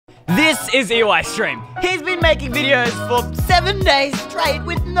is Eystream. He's been making videos for 7 days straight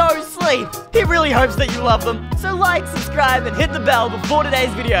with no sleep. He really hopes that you love them, so like, subscribe, and hit the bell before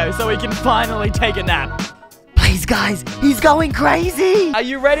today's video so he can finally take a nap. Please, guys, he's going crazy. Are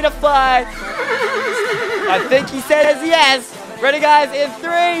you ready to fly? I think he says yes. Ready, guys? In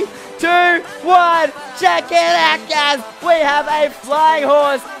 3, 2, 1. Check it out, guys. We have a flying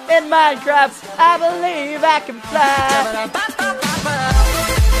horse in Minecraft. I believe I can fly.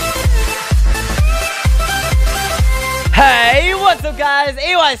 Hey, what's up, guys?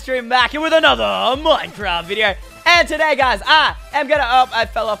 Eystream back here with another Minecraft video. And today, guys, I am gonna... Oh, I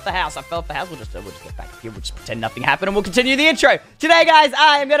fell off the house. We'll just get back up here. We'll just pretend nothing happened, and we'll continue the intro. Today, guys,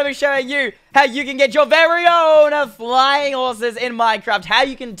 I am gonna be showing you how you can get your very own flying horses in Minecraft. How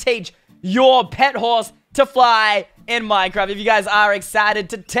you can teach your pet horse to fly in Minecraft. If you guys are excited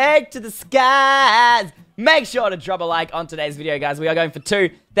to take to the skies, make sure to drop a like on today's video, guys. We are going for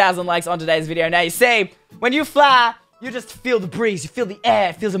 2,000 likes on today's video. Now, you see, when you fly, you just feel the breeze, you feel the air,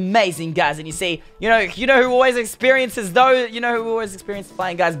 it feels amazing, guys. And you see, you know who always experiences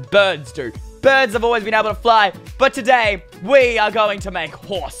flying, guys? Birds do. Birds have always been able to fly, but today, we are going to make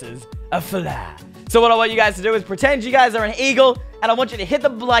horses fly. So what I want you guys to do is pretend you guys are an eagle, and I want you to hit the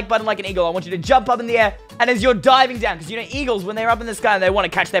like button like an eagle. I want you to jump up in the air, and as you're diving down, because you know eagles, when they're up in the sky and they want to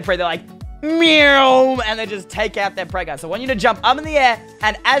catch their prey, they're like, meow, and they just take out their prey, guys. So I want you to jump up in the air,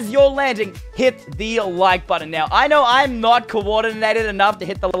 and as you're landing, hit the like button. Now, I know I'm not coordinated enough to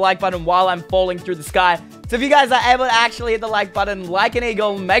hit the like button while I'm falling through the sky. So if you guys are able to actually hit the like button like an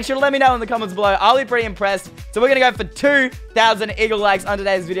eagle, make sure to let me know in the comments below. I'll be pretty impressed. So we're going to go for 2,000 eagle likes on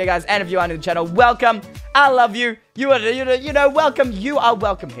today's video, guys. And if you are new to the channel, welcome. I love you. Welcome. You are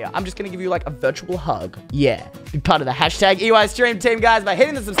welcome here. I'm just going to give you like a virtual hug. Yeah. Be part of the hashtag Eystream team, guys, by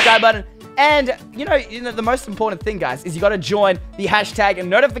hitting the subscribe button. And, the most important thing, guys, is you got to join the hashtag and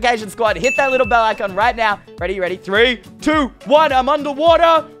notification squad. Hit that little bell icon right now. Ready? 3, 2, 1. I'm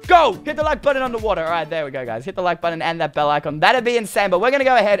underwater. Go. Hit the like button underwater. All right, there we go, guys. Hit the like button and that bell icon. That'd be insane. But we're going to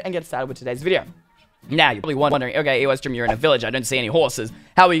go ahead and get started with today's video. Now, you're probably wondering, okay, Eystream, you're in a village. I don't see any horses.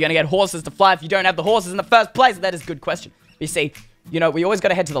 How are you going to get horses to fly if you don't have the horses in the first place? That is a good question. You see, we always got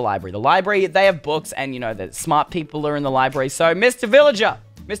to head to the library. The library, they have books, and, the smart people are in the library. So, Mr. Villager,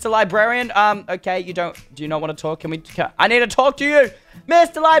 Mr. Librarian, okay, do you not want to talk? I need to talk to you.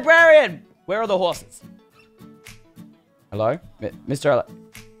 Mr. Librarian, where are the horses? Hello?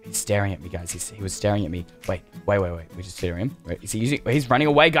 He's staring at me, guys. He was staring at me. Wait. We just hear him. Wait, he's running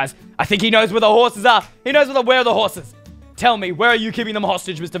away, guys. I think he knows where the horses are. He knows where are the horses. Tell me, where are you keeping them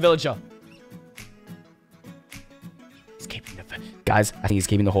hostage, Mr. Villager? Guys, I think he's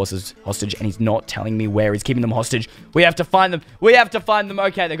keeping the horses hostage, and he's not telling me where he's keeping them hostage. We have to find them.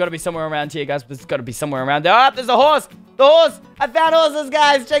 Okay, they've got to be somewhere around here, guys. There's got to be somewhere around there. Oh, there's a horse. The horse. I found horses,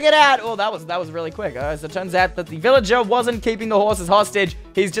 guys. Check it out. Oh, that was really quick. So it turns out that the villager wasn't keeping the horses hostage.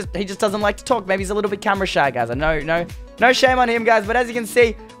 He just doesn't like to talk. Maybe he's a little bit camera shy, guys. I know. No shame on him, guys. But as you can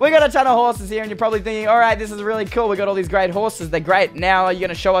see, we got a ton of horses here, and you're probably thinking, all right, this is really cool. We got all these great horses. They're great. Now, are you going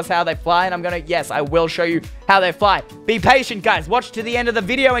to show us how they fly? And yes, I will show you how they fly. Be patient, guys. Watch to the end of the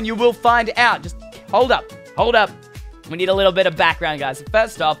video, and you will find out. Just hold up. We need a little bit of background, guys. So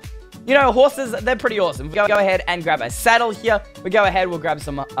first off, horses, they're pretty awesome. We go ahead and grab a saddle here. We'll grab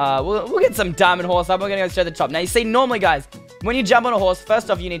some, we'll get some diamond horse up. We're going to go straight to the top. Now, you see, normally, guys, when you jump on a horse,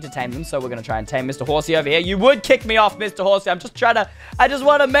 first off, you need to tame them. So we're going to try and tame Mr. Horsey over here. You would kick me off, Mr. Horsey. I just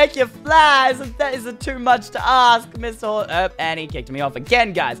want to make you fly. Is it too much to ask, Mr. Horsey? And he kicked me off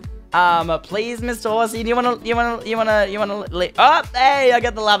again, guys. Please, Mr. Horsey, do you want to leave? Oh, hey, I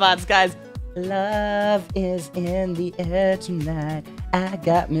got the love hearts, guys. Love is in the air tonight. I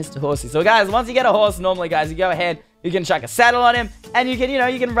got Mr. Horsey. So, guys, once you get a horse, normally, guys, you go ahead, you can chuck a saddle on him, and you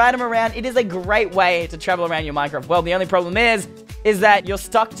can ride him around. It is a great way to travel around your Minecraft world. The only problem is that you're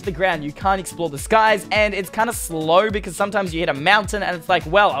stuck to the ground. You can't explore the skies, and it's kind of slow because sometimes you hit a mountain, and it's like,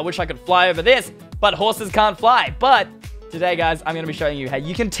 well, I wish I could fly over this, but horses can't fly. But today, guys, I'm going to be showing you how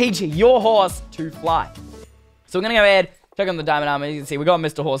you can teach your horse to fly. So we're going to go ahead, check on the diamond armor. You can see we got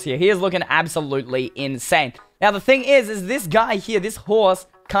Mr. Horse here. He is looking absolutely insane. Now, the thing is this guy here, this horse,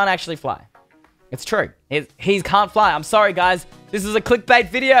 can't actually fly. It's true. He can't fly. I'm sorry, guys. This is a clickbait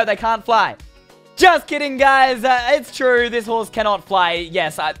video. They can't fly. Just kidding, guys. It's true. This horse cannot fly.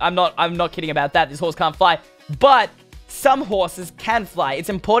 Yes, I'm not kidding about that. This horse can't fly. But some horses can fly. It's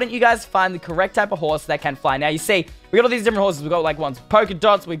important you guys find the correct type of horse that can fly. Now, you see, we got all these different horses. We got like ones polka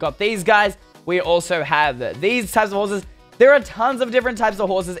dots. We got these guys. We also have these types of horses. There are tons of different types of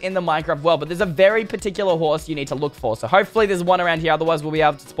horses in the Minecraft world, but there's a very particular horse you need to look for. So hopefully there's one around here, otherwise we'll be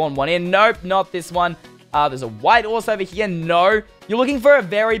able to spawn one in. Nope, not this one. There's a white horse over here. No. You're looking for a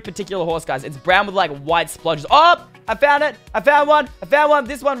very particular horse, guys. It's brown with, like, white splodges. Oh, I found it. I found one. I found one.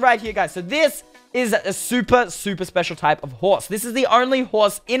 This one right here, guys. So this is a super, super special type of horse. This is the only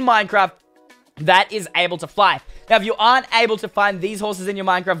horse in Minecraft that is able to fly. Now, if you aren't able to find these horses in your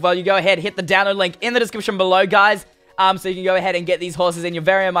Minecraft world, you go ahead, hit the download link in the description below, guys. So you can go ahead and get these horses in your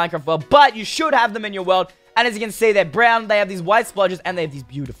very own Minecraft world, but you should have them in your world. And as you can see, they're brown, they have these white splodges, and they have these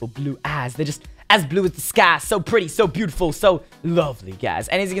beautiful blue eyes. They're just as blue as the sky. So pretty, so beautiful, so lovely, guys.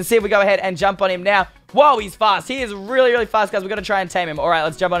 And as you can see, we go ahead and jump on him now. Whoa, he's fast. He is really, really fast, guys. We're going to try and tame him. All right,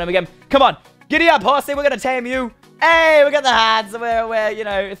 let's jump on him again. Come on. Giddy up, horsey. We're going to tame you. Hey, we got the hats. We're, you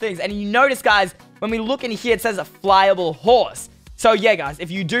know, things. And you notice, guys, when we look in here, it says a flyable horse. So, yeah, guys,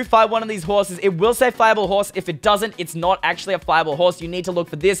 if you do find one of these horses, it will say flyable horse. If it doesn't, it's not actually a flyable horse. You need to look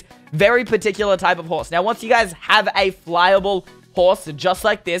for this very particular type of horse. Now, once you guys have a flyable horse just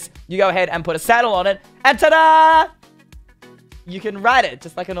like this, you go ahead and put a saddle on it, and ta-da! You can ride it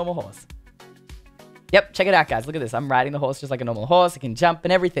just like a normal horse. Yep, check it out, guys. Look at this. I'm riding the horse just like a normal horse. I can jump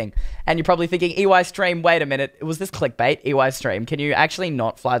and everything. And you're probably thinking, Eystream, wait a minute. Was this clickbait? Eystream, can you actually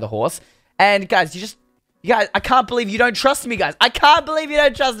not fly the horse? And, guys, you guys, I can't believe you don't trust me, guys. I can't believe you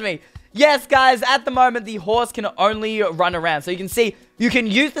don't trust me. Yes, guys, at the moment, the horse can only run around. So you can see, you can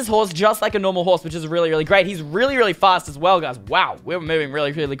use this horse just like a normal horse, which is really, really great. He's really, really fast as well, guys. Wow, we're moving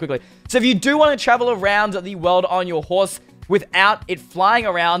really, really quickly. So if you do want to travel around the world on your horse without it flying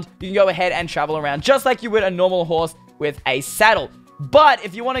around, you can go ahead and travel around just like you would a normal horse with a saddle. But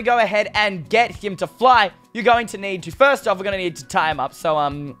if you want to go ahead and get him to fly, you're going to need to, first off, we're going to need to tie him up. So,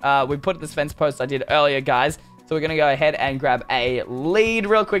 we put this fence post I did earlier, guys. So we're going to go ahead and grab a lead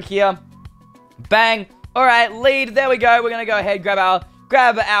real quick here. Bang. All right, lead. There we go. We're going to go ahead,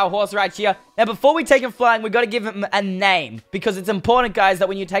 grab our horse right here. Now, before we take him flying, we've got to give him a name, because it's important, guys, that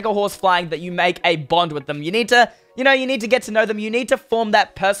when you take a horse flying, that you make a bond with them. You need to, you know, you need to get to know them. You need to form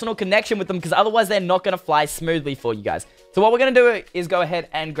that personal connection with them, because otherwise they're not going to fly smoothly for you guys. So what we're going to do is go ahead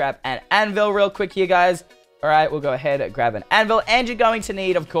and grab an anvil real quick here, guys. All right, we'll go ahead and grab an anvil, and you're going to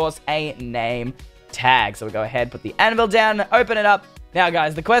need, of course, a name tag. So we'll go ahead, put the anvil down, open it up. Now,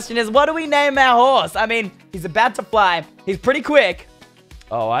 guys, the question is, what do we name our horse? I mean, he's about to fly. He's pretty quick.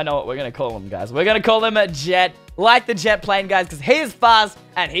 Oh, I know what we're going to call him, guys. We're going to call him a Jet, like the jet plane, guys, because he is fast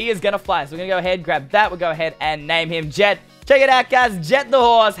and he is going to fly. So we're going to go ahead, grab that. We'll go ahead and name him Jet. Check it out, guys. Jet the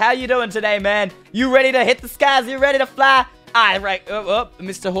horse. How you doing today, man? You ready to hit the skies? You ready to fly? Right.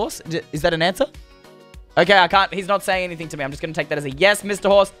 Mr. Horse, is that an answer? Okay, I can't. He's not saying anything to me. I'm just going to take that as a yes, Mr.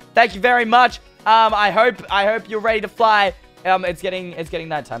 Horse. Thank you very much. I hope you're ready to fly. It's getting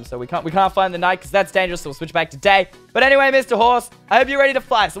nighttime, so we can't fly in the night because that's dangerous, so we'll switch back to day. But anyway, Mr. Horse, I hope you're ready to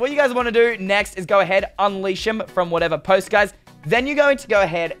fly. So what you guys want to do next is go ahead, unleash him from whatever post, guys. Then you're going to go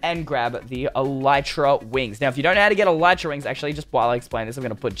ahead and grab the elytra wings. Now, if you don't know how to get elytra wings, actually, just while I explain this, I'm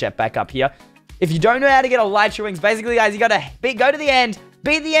going to put Jet back up here. If you don't know how to get elytra wings, basically, guys, you got to go to the end,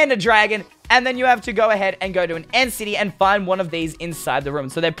 beat the ender dragon, and then you have to go ahead and go to an end city and find one of these inside the room.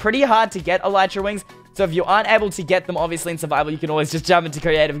 So they're pretty hard to get elytra wings. So if you aren't able to get them, obviously, in survival, you can always just jump into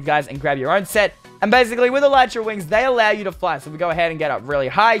creative, guys, and grab your own set. And basically, with elytra wings, they allow you to fly. So we go ahead and get up really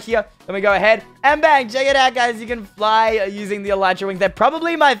high here. Then we go ahead and bang, check it out, guys. You can fly using the elytra wings. They're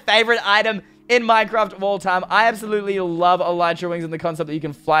probably my favorite item in Minecraft of all time. I absolutely love elytra wings and the concept that you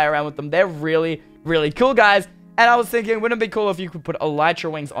can fly around with them. They're really, really cool, guys. And I was thinking, wouldn't it be cool if you could put elytra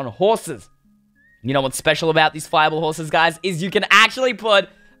wings on horses? You know what's special about these flyable horses, guys, is you can actually put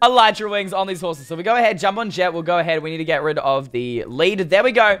elytra wings on these horses. So we go ahead, jump on Jet. We'll go ahead. We need to get rid of the lead. There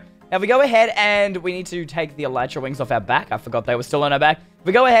we go. Now we go ahead and we need to take the elytra wings off our back. I forgot they were still on our back.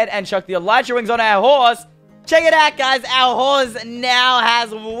 We go ahead and chuck the elytra wings on our horse. Check it out, guys. Our horse now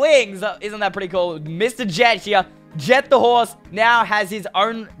has wings. Isn't that pretty cool? Mr. Jet here, Jet the horse, now has his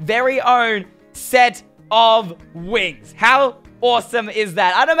own, very own set of wings. How awesome is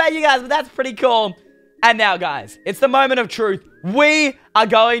that? I don't know about you guys, but that's pretty cool. And now, guys, it's the moment of truth. We are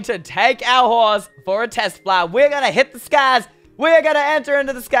going to take our horse for a test fly. We're going to hit the skies. We're going to enter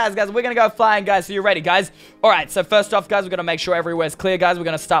into the skies, guys. We're going to go flying, guys. So you ready, guys? All right, so first off, guys, we're going to make sure everywhere's clear, guys. We're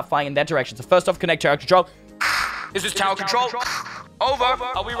going to start flying in that direction. So first off, connect tower control. Is this tower control? Over.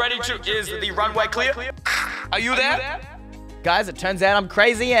 Are we ready to... Is the runway clear? Are you there? Guys, it turns out I'm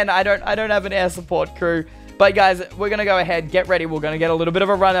crazy and I don't have an air support crew. But, guys, we're going to go ahead. Get ready. We're going to get a little bit of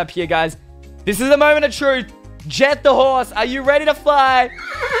a run up here, guys. This is the moment of truth. Jet the horse, are you ready to fly?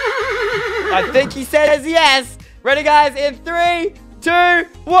 I think he says yes. Ready, guys? In 3, 2,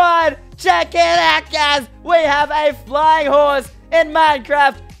 1. Check it out, guys. We have a flying horse in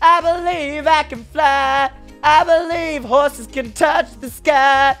Minecraft. I believe I can fly. I believe horses can touch the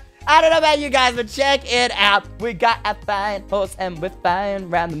sky. I don't know about you guys, but check it out. We got a flying horse and we're flying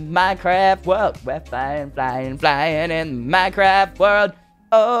around the Minecraft world. We're flying in the Minecraft world.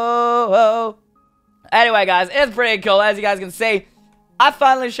 Oh. Anyway, guys, it's pretty cool. As you guys can see, I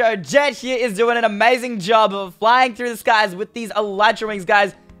finally showed Jet here is doing an amazing job of flying through the skies with these elytra wings,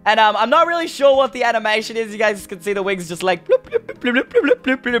 guys. And I'm not really sure what the animation is. You guys can see the wings just like bloop, bloop, bloop, bloop, bloop,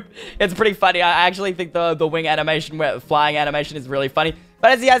 bloop, bloop. It's pretty funny. I actually think the wing animation, flying animation is really funny.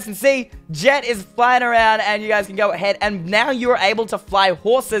 But as you guys can see, Jet is flying around and you guys can go ahead and now you are able to fly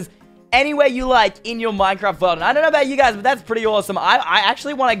horses anywhere you like in your Minecraft world. And I don't know about you guys, but that's pretty awesome. I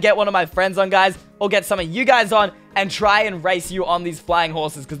actually want to get one of my friends on, guys, or get some of you guys on and try and race you on these flying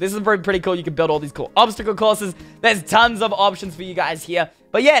horses, because this is pretty cool. You can build all these cool obstacle courses. There's tons of options for you guys here.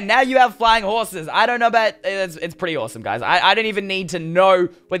 But yeah, now you have flying horses. I don't know about... It's pretty awesome, guys. I don't even need to know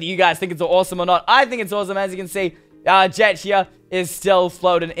whether you guys think it's awesome or not. I think it's awesome. As you can see, Jet here is still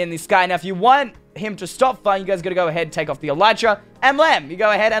floating in the sky. Now, if you want him to stop flying, you guys gotta go ahead and take off the elytra and land. You go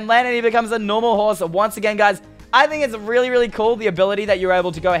ahead and land and he becomes a normal horse. Once again, guys, I think it's really, really cool, the ability that you're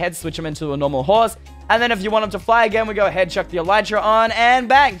able to go ahead, switch him into a normal horse. And then if you want him to fly again, we go ahead, chuck the elytra on, and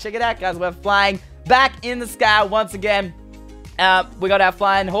bang. Check it out, guys. We're flying back in the sky once again. We got our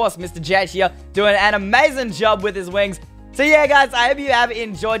flying horse, Mr. Jet here, doing an amazing job with his wings. So yeah, guys, I hope you have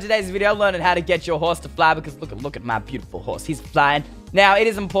enjoyed today's video, learning how to get your horse to fly, because look at my beautiful horse. He's flying. Now, it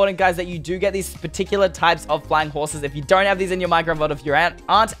is important, guys, that you do get these particular types of flying horses. If you don't have these in your Minecraft world, if you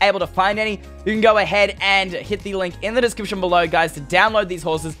aren't able to find any, you can go ahead and hit the link in the description below, guys, to download these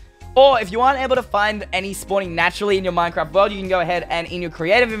horses. Or if you aren't able to find any spawning naturally in your Minecraft world, you can go ahead and in your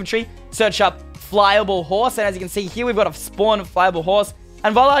creative inventory, search up flyable horse. And as you can see here, we've got a spawn flyable horse.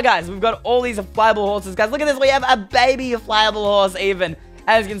 And voila, guys, we've got all these flyable horses. Guys, look at this. We have a baby flyable horse even.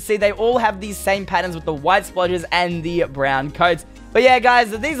 As you can see, they all have these same patterns with the white splodges and the brown coats. But yeah,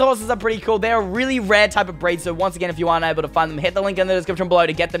 guys, these horses are pretty cool. They're a really rare type of breed. So once again, if you aren't able to find them, hit the link in the description below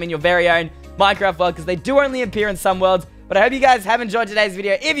to get them in your very own Minecraft world, because they do only appear in some worlds. But I hope you guys have enjoyed today's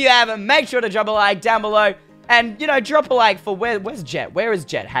video. If you haven't, make sure to drop a like down below. And, you know, drop a like for where's Jet? Where is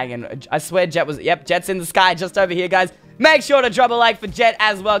Jet hanging? I swear Jet was... Yep, Jet's in the sky just over here, guys. Make sure to drop a like for Jet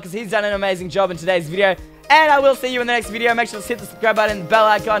as well, because he's done an amazing job in today's video. And I will see you in the next video. Make sure to hit the subscribe button and the bell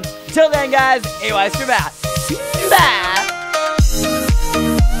icon. Till then, guys, Eystream out. Bye.